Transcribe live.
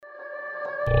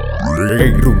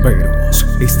Hey rumberos,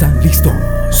 ¿están listos?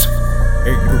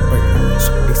 Hey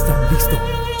rumberos, ¿están listos?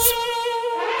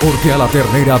 Porque a la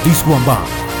Ternera Disco and Bar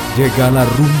llega la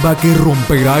rumba que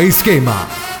romperá esquemas.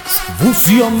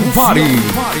 Fusion Party.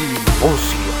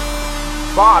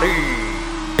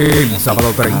 El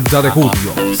sábado 30 de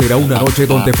julio será una noche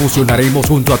donde fusionaremos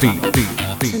junto a ti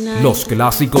los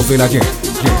clásicos del ayer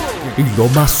y lo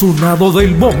más sonado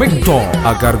del momento,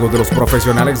 a cargo de los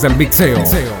profesionales del mixeo,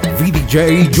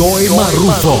 VDJ Joe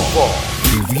Marruso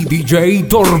y VDJ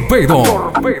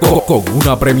Torpedo, con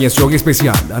una premiación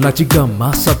especial a la chica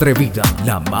más atrevida,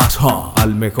 la más hot,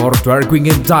 al mejor twerking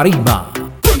en tarima,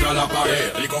 contra la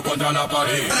pared, rico contra la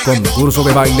pared, concurso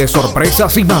de baile,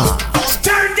 sorpresas y más.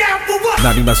 La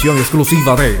animación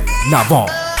exclusiva de La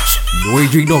Voz,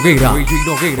 LuiggI Noguera,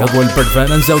 todo el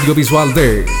performance audiovisual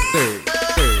de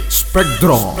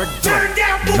Spectrum,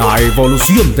 la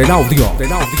evolución del audio,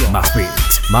 más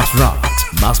beats, más rock,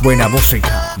 más buena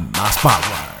música, más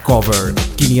power. Cover,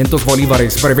 500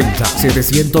 bolívares preventa,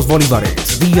 700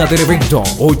 bolívares. Día del evento,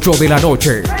 8 de la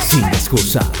noche. Sin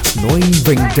excusas, no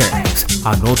inventes.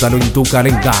 Anótalo en tu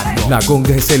calendario. La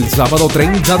conga es el sábado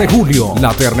 30 de julio.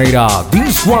 La Ternera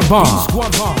Disco and Bar.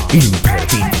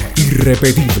 Imperdible,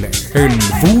 irrepetible. El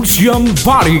Fusion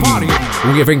Party.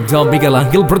 Un evento Miguel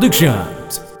Ángel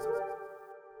Productions.